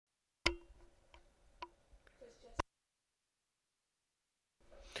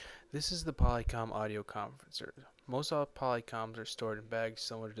This is the Polycom audio conferencer. Most all Polycoms are stored in bags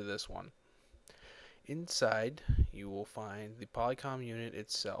similar to this one. Inside, you will find the Polycom unit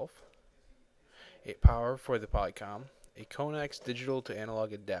itself, a power for the Polycom, a conex digital to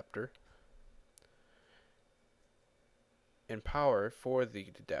analog adapter, and power for the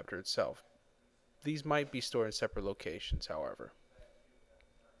adapter itself. These might be stored in separate locations, however.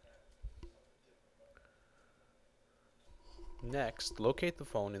 Next, locate the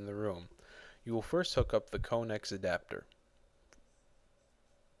phone in the room. You will first hook up the conex adapter.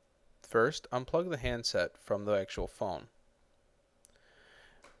 First, unplug the handset from the actual phone.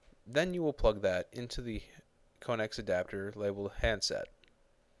 Then you will plug that into the conex adapter labeled handset.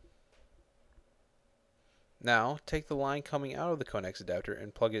 Now, take the line coming out of the conex adapter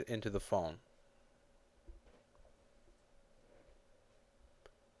and plug it into the phone.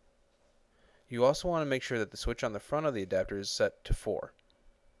 You also want to make sure that the switch on the front of the adapter is set to 4.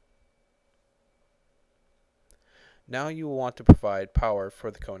 Now you will want to provide power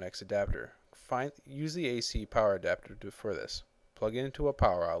for the conex adapter. Use the AC power adapter for this. Plug it into a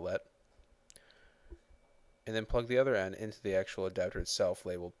power outlet, and then plug the other end into the actual adapter itself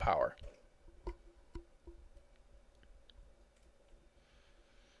labeled power.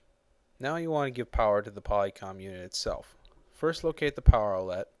 Now you want to give power to the Polycom unit itself. First locate the power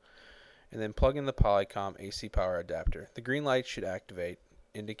outlet, and then plug in the Polycom AC power adapter. The green light should activate,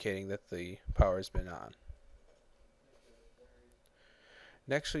 indicating that the power has been on.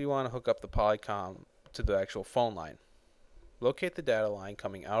 Next, you want to hook up the Polycom to the actual phone line. Locate the data line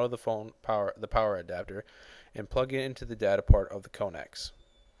coming out of the power adapter and plug it into the data port of the conex.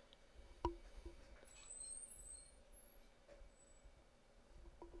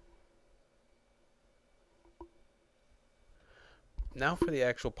 Now for the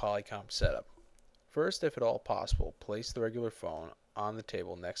actual Polycom setup. First, if at all possible, place the regular phone on the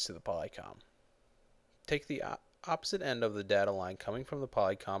table next to the Polycom. Take the opposite end of the data line coming from the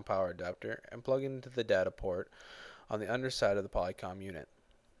Polycom power adapter and plug it into the data port on the underside of the Polycom unit.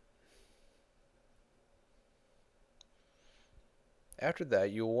 After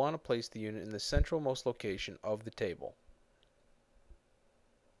that, you will want to place the unit in the centralmost location of the table.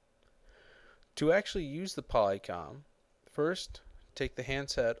 To actually use the Polycom, first take the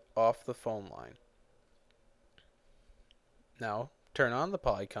handset off the phone line. Now turn on the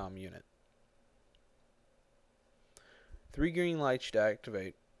Polycom unit. 3 green lights should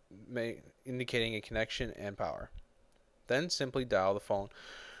activate, indicating a connection and power. Then simply dial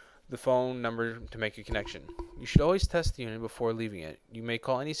the phone number to make a connection. You should always test the unit before leaving it. You may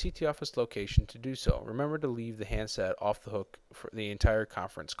call any CT office location to do so. Remember to leave the handset off the hook for the entire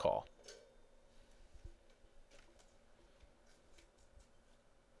conference call.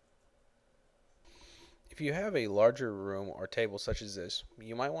 If you have a larger room or table such as this,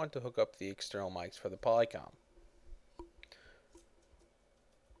 you might want to hook up the external mics for the Polycom.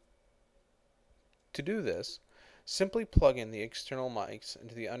 To do this, simply plug in the external mics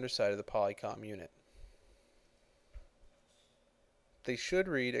into the underside of the Polycom unit. They should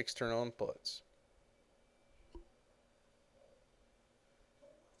read external inputs.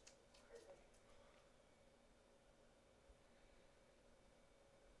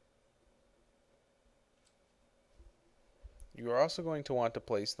 You are also going to want to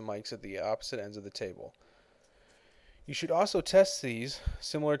place the mics at the opposite ends of the table. You should also test these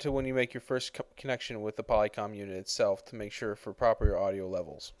similar to when you make your first connection with the Polycom unit itself to make sure for proper audio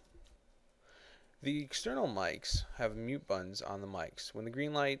levels. The external mics have mute buttons on the mics. When the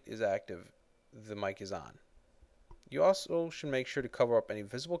green light is active, the mic is on. You also should make sure to cover up any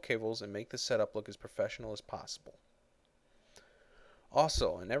visible cables and make the setup look as professional as possible.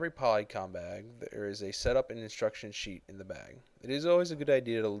 Also, in every Polycom bag, there is a setup and instruction sheet in the bag. It is always a good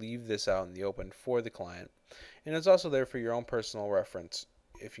idea to leave this out in the open for the client, and it's also there for your own personal reference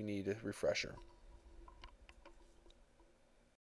if you need a refresher.